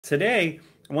Today,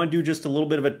 I want to do just a little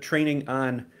bit of a training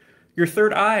on your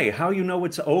third eye, how you know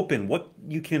it's open, what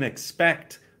you can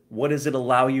expect, what does it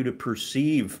allow you to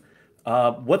perceive,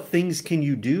 what things can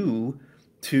you do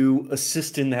to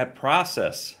assist in that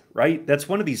process, right? That's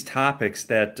one of these topics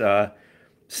that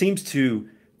seems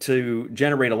to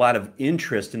generate a lot of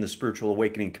interest in the spiritual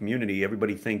awakening community.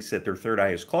 Everybody thinks that their third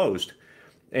eye is closed.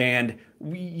 And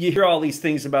you hear all these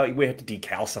things about we have to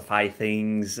decalcify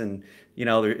things, and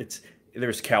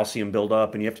there's calcium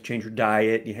buildup, and you have to change your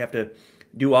diet. You have to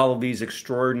do all of these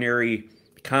extraordinary,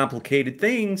 complicated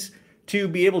things to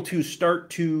be able to start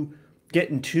to get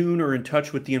in tune or in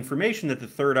touch with the information that the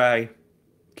third eye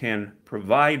can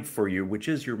provide for you, which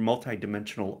is your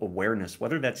multidimensional awareness,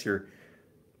 whether that's your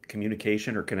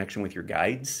communication or connection with your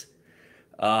guides.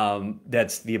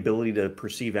 That's the ability to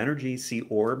perceive energy, see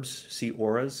orbs, see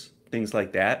auras, things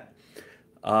like that.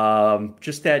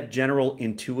 Just that general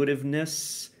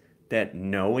intuitiveness, that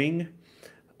knowing,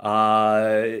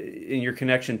 in your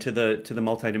connection to the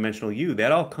multidimensional you,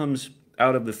 that all comes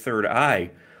out of the third eye.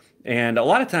 And a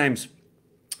lot of times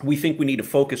we think we need to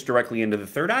focus directly into the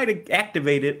third eye to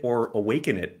activate it or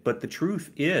awaken it. But the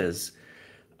truth is,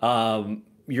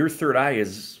 your third eye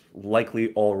is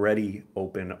likely already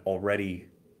open, already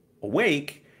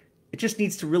awake. It just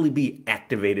needs to really be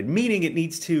activated, meaning it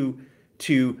needs to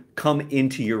come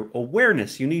into your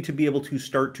awareness. You need to be able to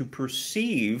start to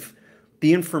perceive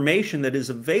the information that is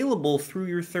available through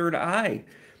your third eye.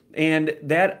 And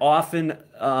that often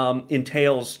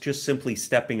entails just simply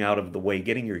stepping out of the way,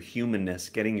 getting your humanness,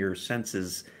 getting your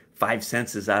senses, five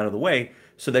senses out of the way,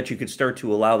 so that you could start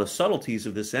to allow the subtleties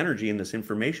of this energy and this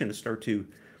information to start to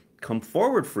come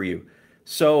forward for you.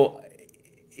 So,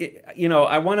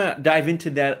 I want to dive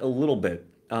into that a little bit,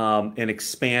 and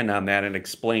expand on that and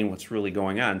explain what's really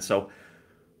going on. So,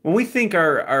 when we think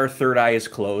our third eye is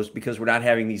closed because we're not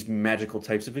having these magical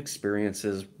types of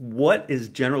experiences, what is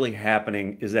generally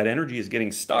happening is that energy is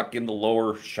getting stuck in the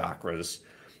lower chakras.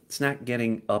 It's not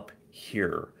getting up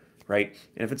here, right?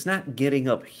 And if it's not getting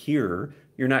up here,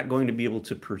 you're not going to be able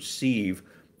to perceive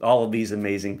all of these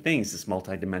amazing things, this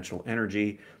multidimensional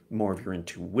energy, more of your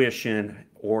intuition,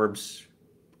 orbs,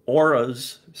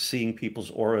 auras, seeing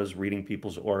people's auras, reading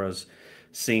people's auras,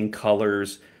 seeing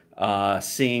colors,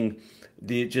 seeing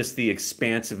the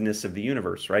expansiveness of the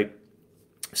universe, right?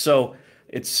 So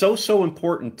it's so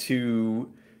important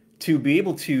to be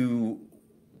able to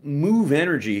move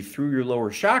energy through your lower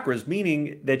chakras,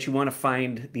 meaning that you want to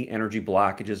find the energy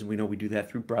blockages. We know we do that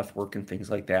through breath work and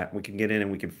things like that. We can get in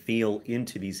and we can feel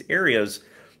into these areas,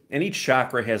 and each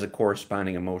chakra has a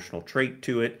corresponding emotional trait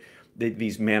to it.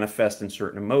 These manifest in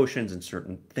certain emotions, and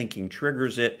certain thinking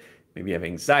triggers it. Maybe you have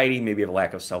anxiety, maybe you have a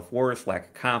lack of self-worth, lack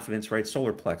of confidence, right?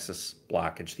 Solar plexus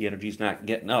blockage. The energy's not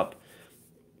getting up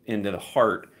into the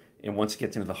heart. And once it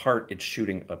gets into the heart, it's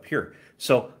shooting up here.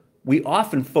 So we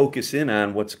often focus in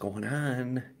on what's going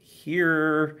on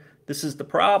here. This is the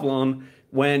problem.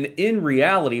 When in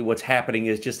reality, what's happening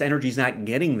is just energy's not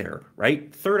getting there,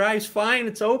 right? Third eye's fine.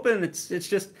 It's open. It's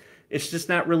just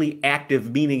not really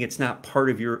active, meaning it's not part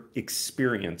of your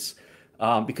experience.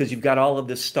 Because you've got all of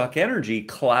this stuck energy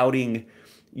clouding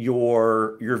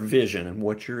your vision and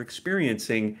what you're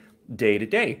experiencing day to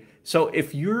day. So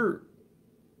if you're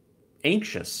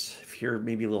anxious, if you're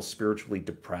maybe a little spiritually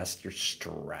depressed, you're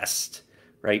stressed,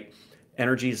 right?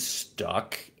 Energy is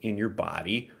stuck in your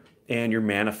body, and you're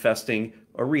manifesting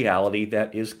a reality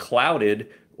that is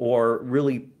clouded or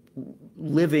really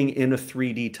living in a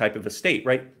 3D type of a state,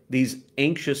 right? These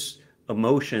anxious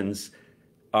emotions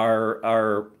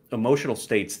are emotional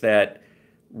states that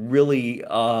really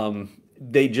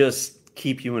they just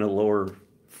keep you in a lower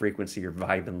frequency. You're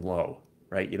vibing low,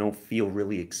 right? You don't feel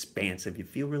really expansive. You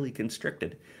feel really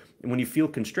constricted. And when you feel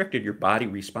constricted, your body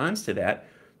responds to that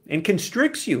and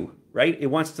constricts you, right? It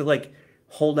wants to like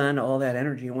hold on to all that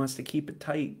energy. It wants to keep it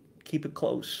tight, keep it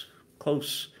close,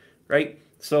 right?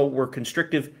 So we're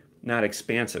constrictive, not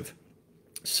expansive.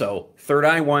 So third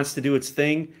eye wants to do its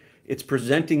thing. It's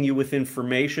presenting you with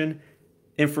information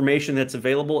that's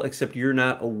available, except you're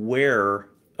not aware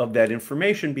of that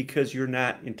information because you're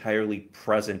not entirely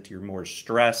present. You're more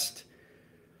stressed.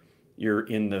 You're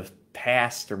in the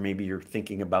past, or maybe you're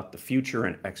thinking about the future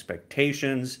and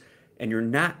expectations, and you're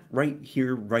not right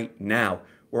here, right now,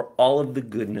 where all of the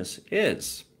goodness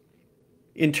is.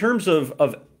 In terms of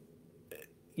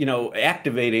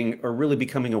activating or really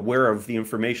becoming aware of the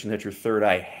information that your third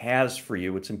eye has for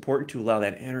you, it's important to allow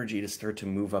that energy to start to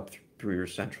move up through your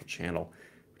central channel,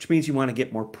 which means you want to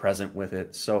get more present with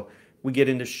it. So we get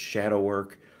into shadow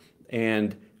work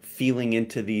and feeling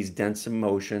into these dense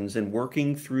emotions and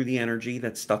working through the energy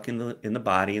that's stuck in the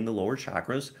body, in the lower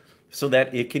chakras, so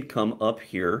that it could come up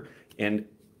here. And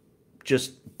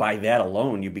just by that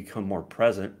alone, you become more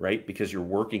present, right? Because you're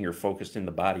working, you're focused in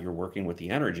the body, you're working with the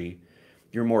energy,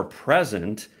 you're more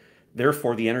present.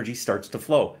 Therefore, the energy starts to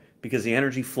flow because the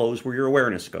energy flows where your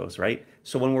awareness goes, right?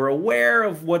 So when we're aware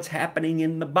of what's happening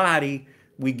in the body,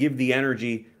 we give the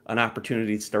energy an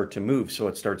opportunity to start to move. So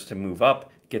it starts to move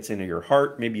up, gets into your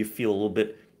heart. Maybe you feel a little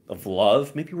bit of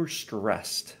love. Maybe we're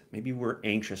stressed. Maybe we're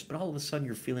anxious, but all of a sudden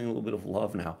you're feeling a little bit of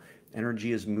love now.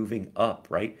 Energy is moving up,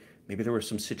 right? Maybe there were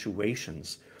some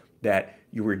situations that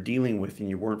you were dealing with and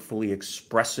you weren't fully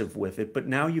expressive with it, but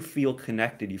now you feel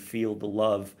connected. You feel the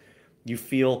love. You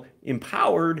feel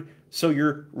empowered, so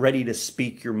you're ready to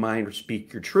speak your mind or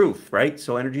speak your truth, right?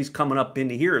 So energy's coming up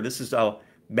into here. This is all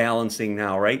balancing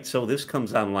now, right? So this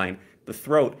comes online, the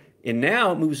throat, and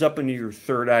now it moves up into your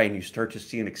third eye and you start to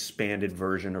see an expanded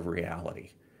version of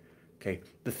reality. Okay,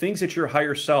 the things that your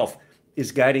higher self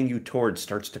is guiding you towards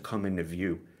starts to come into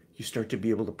view. You start to be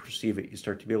able to perceive it. You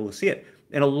start to be able to see it.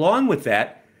 And along with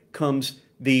that comes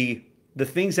the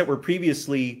things that were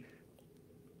previously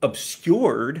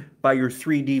obscured by your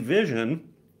 3D vision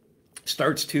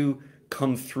starts to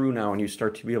come through now, and you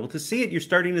start to be able to see it. You're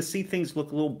starting to see things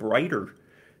look a little brighter.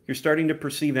 You're starting to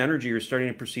perceive energy. You're starting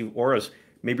to perceive auras.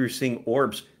 Maybe you're seeing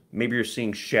orbs. Maybe you're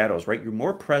seeing shadows, right? You're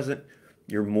more present.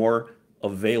 You're more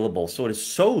available. So it is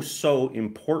so, so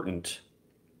important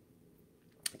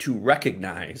to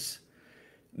recognize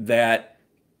that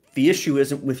the issue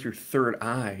isn't with your third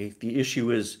eye. The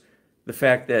issue is the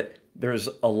fact that there's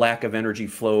a lack of energy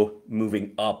flow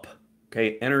moving up.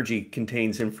 Okay, energy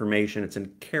contains information. It's a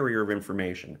carrier of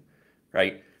information,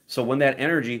 right? So when that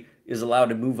energy is allowed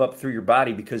to move up through your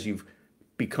body because you've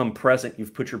become present,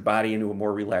 you've put your body into a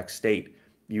more relaxed state,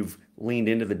 you've leaned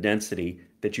into the density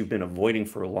that you've been avoiding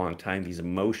for a long time, these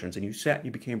emotions, and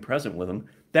you became present with them,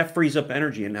 that frees up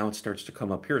energy, and now it starts to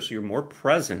come up here. So you're more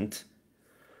present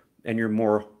and you're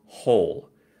more whole,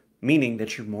 meaning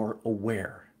that you're more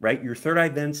aware, right? Your third eye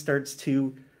then starts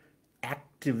to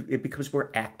active, it becomes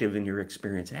more active in your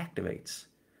experience, it activates.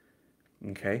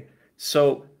 Okay,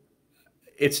 so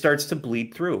it starts to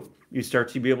bleed through. You start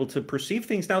to be able to perceive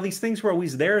things. Now, these things were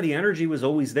always there. The energy was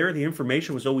always there. The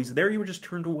information was always there. You were just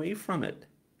turned away from it,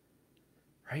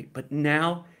 right? But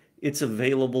now it's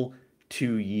available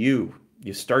to you.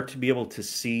 You start to be able to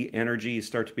see energy. You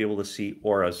start to be able to see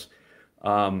auras.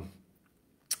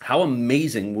 How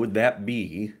amazing would that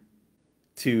be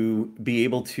to be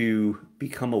able to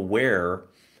become aware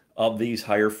of these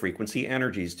higher frequency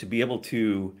energies, to be able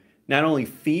to not only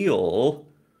feel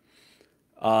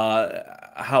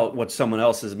what someone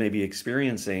else is maybe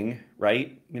experiencing,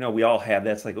 right? You know, we all have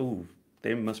that's like, oh,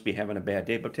 they must be having a bad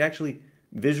day, but to actually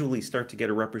visually start to get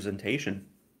a representation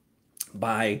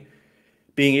by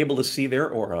being able to see their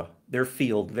aura, their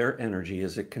field, their energy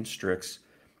as it constricts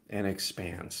and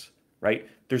expands, right?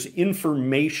 There's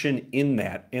information in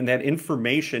that, and that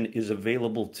information is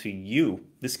available to you.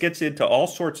 This gets into all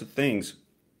sorts of things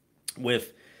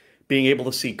with being able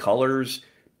to see colors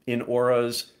in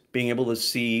auras, being able to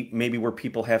see maybe where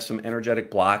people have some energetic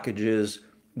blockages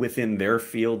within their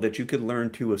field that you could learn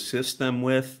to assist them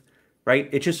with, right?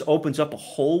 It just opens up a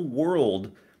whole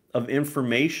world of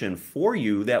information for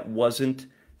you that wasn't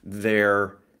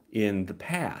there in the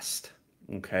past,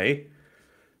 okay?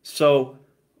 So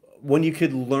when you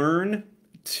could learn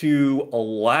to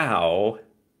allow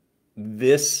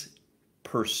this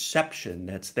perception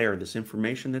that's there, this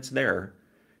information that's there,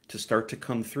 to start to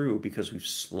come through because we've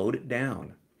slowed it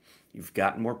down, you've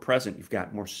gotten more present, you've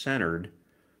gotten more centered,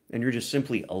 and you're just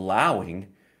simply allowing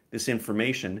this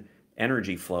information,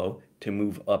 energy flow, to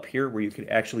move up here where you could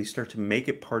actually start to make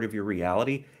it part of your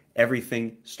reality,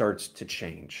 everything starts to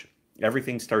change.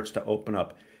 Everything starts to open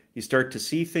up. You start to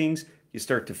see things, you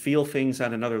start to feel things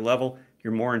on another level.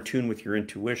 You're more in tune with your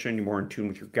intuition, you're more in tune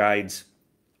with your guides,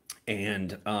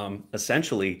 and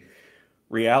essentially,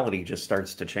 reality just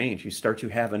starts to change. You start to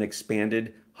have an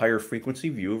expanded, higher frequency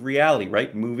view of reality,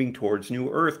 right? Moving towards new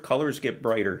earth, colors get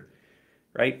brighter,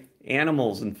 right?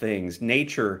 Animals and things,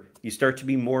 nature, you start to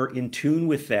be more in tune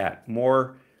with that,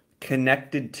 more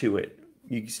connected to it.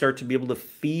 You start to be able to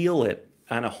feel it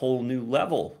on a whole new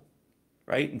level,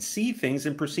 right? And see things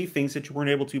and perceive things that you weren't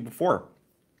able to before.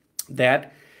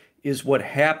 That is what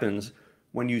happens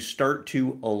when you start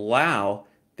to allow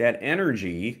that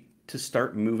energy to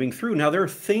start moving through. Now, there are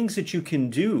things that you can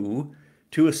do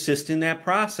to assist in that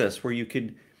process where you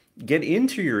could get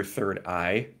into your third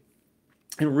eye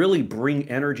and really bring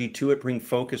energy to it, bring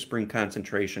focus, bring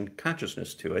concentration,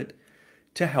 consciousness to it,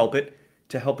 to help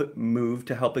it move,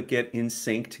 to help it get in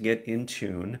sync, to get in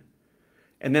tune.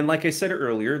 And then, like I said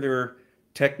earlier, there are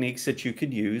techniques that you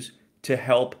could use to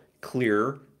help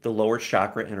clear the lower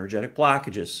chakra energetic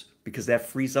blockages, because that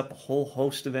frees up a whole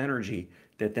host of energy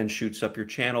that then shoots up your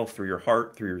channel through your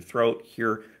heart, through your throat,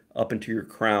 here up into your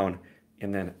crown,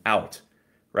 and then out,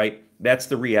 right? That's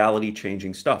the reality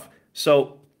changing stuff.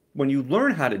 So when you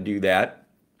learn how to do that,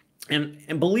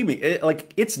 and believe me,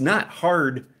 it's not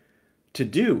hard to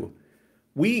do.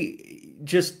 We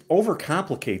just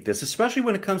overcomplicate this, especially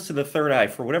when it comes to the third eye.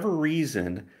 For whatever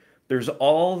reason, there's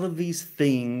all of these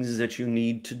things that you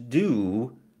need to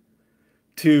do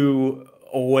to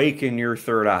awaken your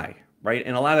third eye, right?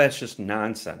 And a lot of that's just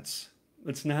nonsense.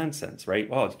 It's nonsense, right?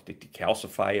 Well, you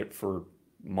decalcify it for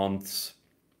months.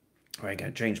 I got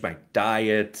to change my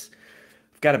diet.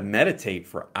 I've got to meditate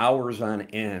for hours on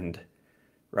end,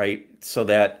 right? So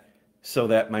that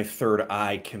my third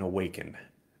eye can awaken.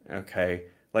 Okay?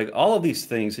 Like all of these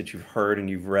things that you've heard and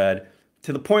you've read,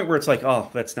 to the point where it's like, oh,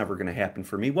 that's never going to happen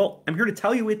for me. Well, I'm here to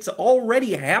tell you it's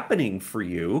already happening for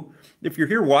you. If you're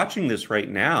here watching this right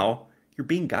now, you're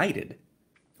being guided.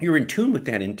 You're in tune with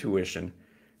that intuition.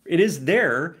 It is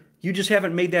there. You just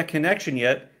haven't made that connection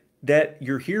yet that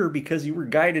you're here because you were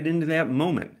guided into that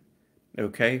moment.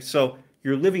 Okay? So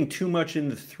you're living too much in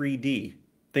the 3D,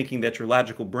 thinking that your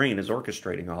logical brain is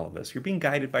orchestrating all of this. You're being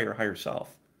guided by your higher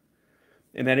self.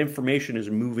 And that information is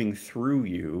moving through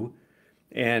you,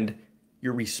 and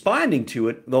you're responding to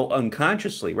it, though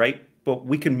unconsciously, right? But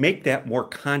we can make that more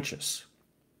conscious.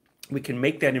 We can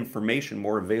make that information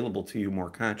more available to you, more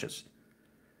conscious,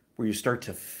 where you start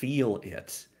to feel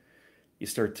it. You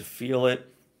start to feel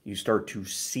it. You start to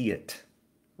see it,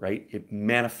 right? It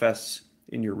manifests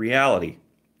in your reality.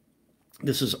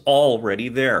 This is already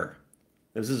there.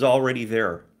 This is already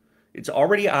there. It's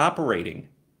already operating.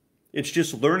 It's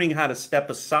just learning how to step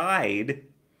aside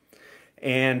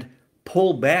and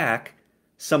pull back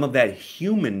some of that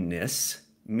humanness,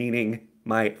 meaning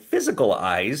my physical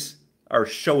eyes are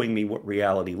showing me what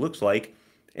reality looks like,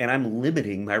 and I'm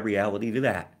limiting my reality to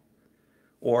that.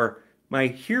 Or my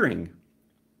hearing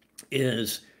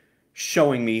is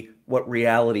showing me what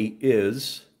reality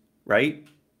is, right?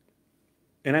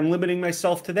 And I'm limiting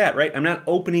myself to that, right? I'm not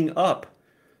opening up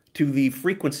to the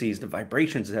frequencies, the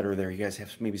vibrations that are there. You guys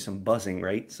have maybe some buzzing,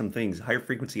 right? Some things, higher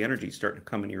frequency energy starting to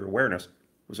come into your awareness. It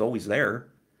was always there.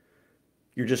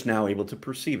 You're just now able to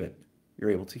perceive it.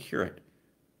 You're able to hear it,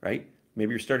 right?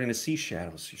 Maybe you're starting to see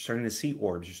shadows. You're starting to see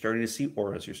orbs. You're starting to see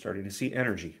auras. You're starting to see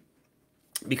energy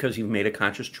because you've made a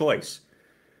conscious choice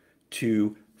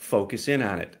to focus in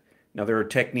on it. Now, there are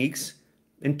techniques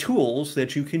and tools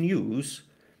that you can use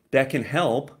that can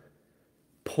help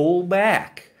pull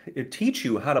back. It teach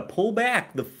you how to pull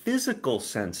back the physical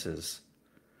senses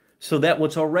so that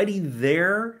what's already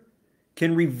there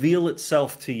can reveal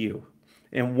itself to you.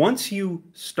 And once you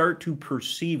start to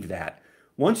perceive that,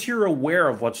 once you're aware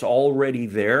of what's already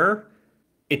there,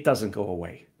 it doesn't go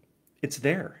away. It's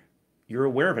there. You're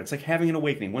aware of it. It's like having an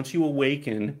awakening. Once you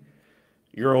awaken,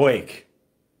 you're awake,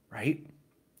 right?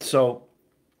 So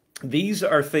these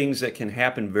are things that can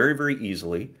happen very, very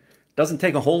easily. It doesn't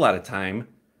take a whole lot of time.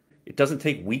 It doesn't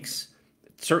take weeks.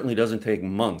 It certainly doesn't take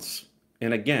months.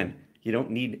 And again, you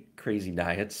don't need crazy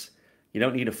diets. You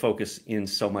don't need to focus in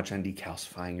so much on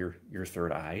decalcifying your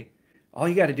third eye. All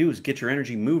you got to do is get your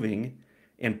energy moving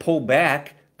and pull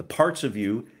back the parts of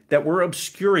you that were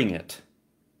obscuring it.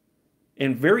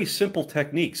 And very simple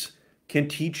techniques can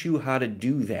teach you how to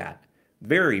do that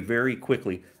very, very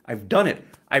quickly. I've done it.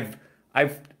 I've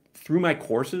through my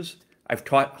courses, I've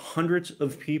taught hundreds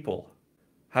of people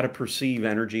how to perceive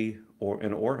energy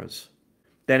and auras.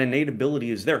 That innate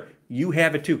ability is there. You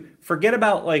have it too. Forget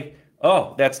about like,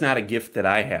 oh, that's not a gift that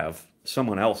I have.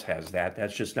 Someone else has that.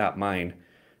 That's just not mine.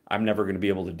 I'm never going to be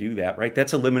able to do that, right?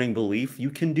 That's a limiting belief. You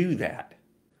can do that.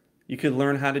 You can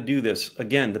learn how to do this.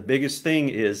 Again, the biggest thing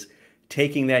is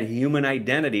taking that human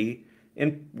identity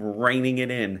and reining it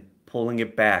in, pulling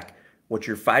it back. What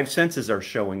your five senses are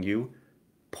showing you,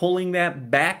 pulling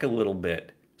that back a little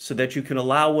bit so that you can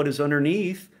allow what is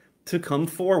underneath to come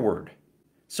forward.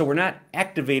 So we're not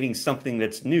activating something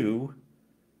that's new.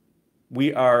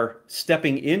 We are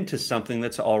stepping into something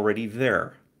that's already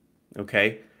there,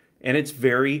 okay? And it's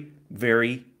very,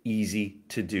 very easy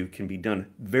to do. Can be done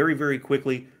very, very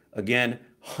quickly. Again,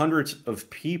 hundreds of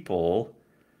people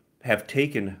have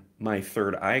taken my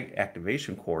third eye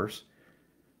activation course,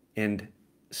 and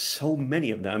so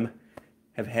many of them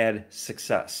have had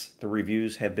success. The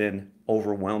reviews have been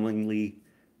overwhelmingly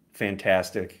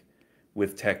fantastic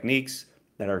with techniques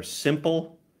that are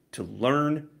simple to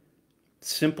learn,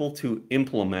 simple to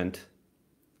implement,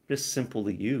 just simple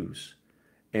to use.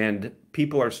 And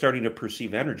people are starting to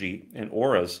perceive energy and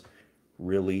auras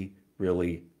really,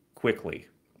 really quickly.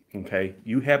 Okay?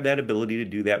 You have that ability to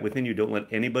do that within you. Don't let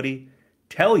anybody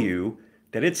tell you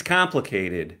that it's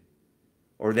complicated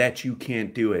or that you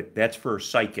can't do it. That's for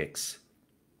psychics.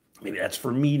 Maybe that's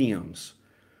for mediums.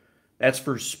 That's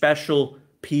for special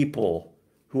people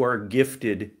who are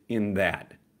gifted in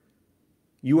that.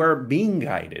 You are being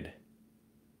guided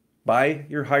by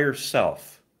your higher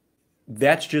self.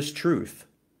 That's just truth.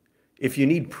 If you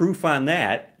need proof on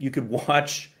that, you could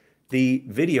watch the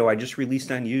video I just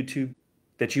released on YouTube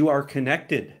that you are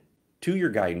connected to your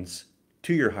guidance,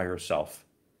 to your higher self.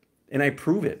 And I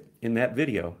prove it in that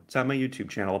video. It's on my YouTube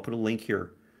channel. I'll put a link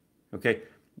here. Okay?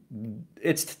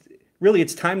 It's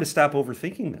time to stop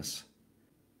overthinking this.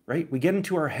 Right? We get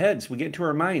into our heads, we get into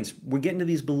our minds, we get into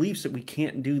these beliefs that we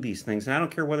can't do these things. And I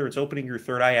don't care whether it's opening your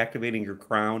third eye, activating your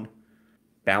crown,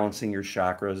 balancing your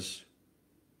chakras,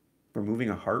 removing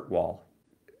a heart wall.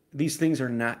 These things are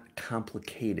not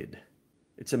complicated.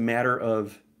 It's a matter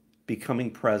of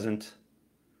becoming present,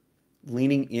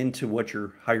 leaning into what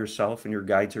your higher self and your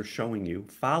guides are showing you,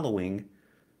 following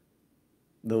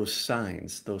those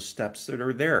signs, those steps that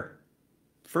are there.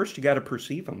 First, you got to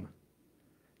perceive them.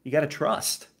 You got to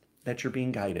trust that you're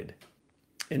being guided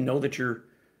and know that you're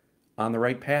on the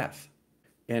right path.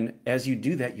 And as you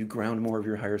do that, you ground more of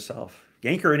your higher self.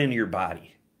 You anchor it into your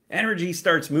body. Energy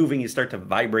starts moving. You start to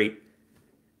vibrate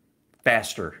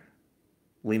faster,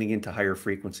 leaning into higher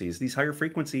frequencies. These higher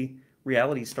frequency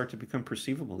realities start to become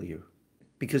perceivable to you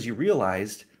because you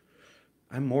realized,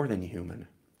 I'm more than human.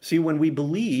 See, when we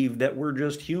believe that we're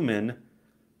just human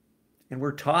and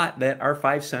we're taught that our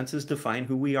five senses define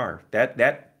who we are,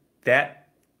 that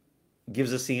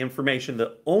gives us the information.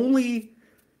 The only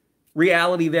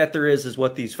reality that there is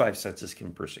what these five senses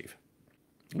can perceive.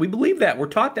 We believe that. We're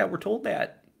taught that. We're told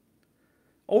that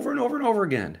over and over and over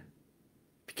again.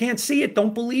 If you can't see it,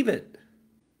 don't believe it.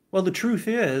 Well, the truth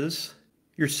is,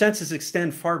 your senses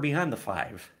extend far beyond the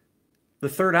five. The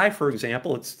third eye, for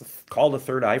example, it's called a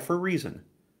third eye for a reason.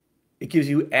 It gives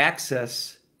you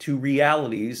access to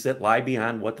realities that lie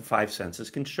beyond what the five senses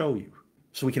can show you.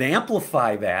 So we can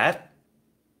amplify that,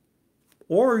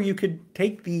 or you could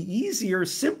take the easier,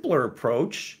 simpler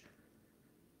approach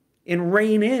and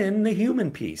rein in the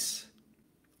human piece.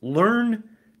 Learn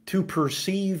to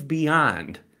perceive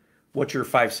beyond what your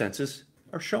five senses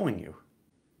are showing you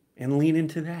and lean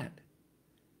into that.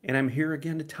 And I'm here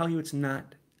again to tell you it's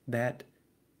not that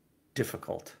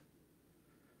difficult.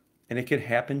 And it could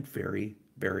happen very,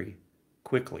 very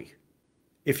quickly.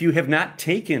 If you have not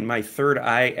taken my third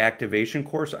eye activation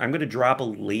course, I'm going to drop a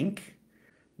link.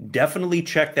 Definitely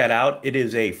check that out. It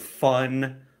is a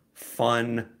fun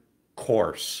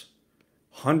course.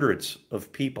 Hundreds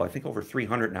of people, I think over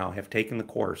 300 now, have taken the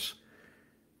course.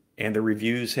 And the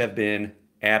reviews have been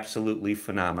absolutely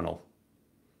phenomenal.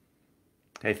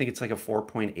 I think it's like a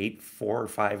 4.84 or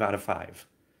 5 out of 5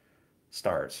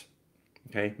 stars.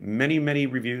 Okay, many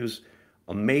reviews,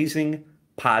 amazing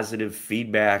positive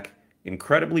feedback,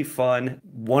 incredibly fun.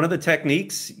 One of the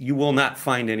techniques you will not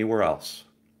find anywhere else.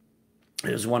 It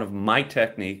is one of my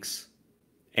techniques,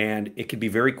 and it can be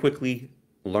very quickly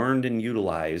learned and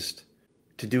utilized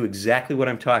to do exactly what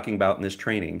I'm talking about in this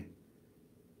training,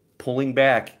 pulling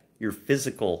back your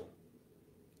physical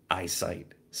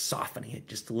eyesight, softening it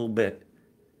just a little bit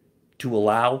to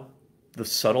allow the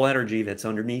subtle energy that's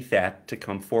underneath that to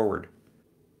come forward.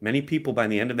 Many people by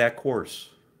the end of that course,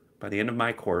 by the end of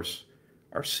my course,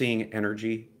 are seeing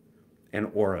energy and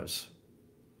auras.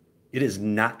 It is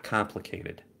not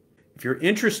complicated. If you're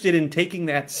interested in taking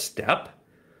that step,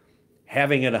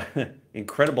 having an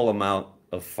incredible amount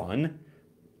of fun,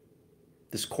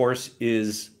 this course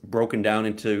is broken down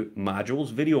into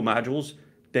modules, video modules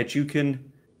that you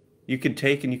can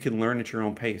take and you can learn at your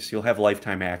own pace. You'll have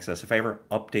lifetime access. If I ever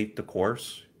update the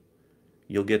course,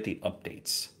 you'll get the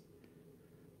updates.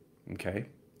 Okay?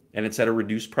 And it's at a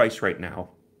reduced price right now.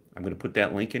 I'm going to put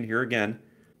that link in here again.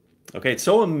 Okay, it's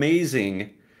so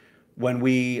amazing when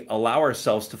we allow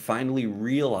ourselves to finally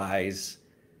realize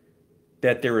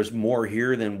that there is more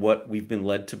here than what we've been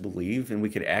led to believe, and we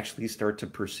could actually start to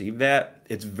perceive that.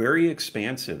 It's very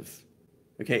expansive.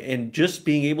 Okay, and just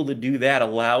being able to do that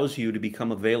allows you to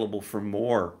become available for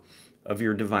more of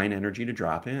your divine energy to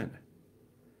drop in.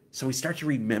 So we start to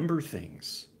remember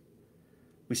things.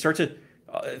 We start to,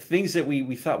 things that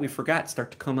we thought we forgot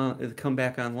start to come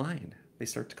back online. They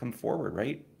start to come forward,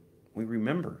 right? We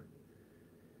remember.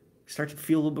 We start to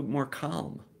feel a little bit more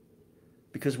calm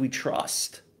because we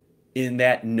trust in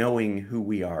that knowing who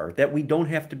we are, that we don't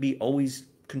have to be always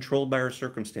controlled by our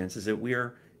circumstances, that we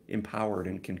are empowered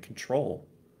and can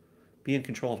be in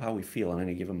control of how we feel in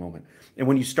any given moment. And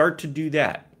when you start to do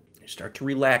that, you start to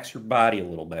relax your body a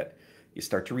little bit, you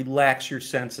start to relax your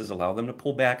senses, allow them to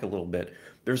pull back a little bit,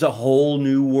 there's a whole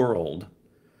new world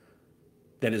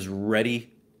that is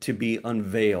ready to be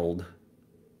unveiled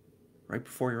right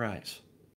before your eyes.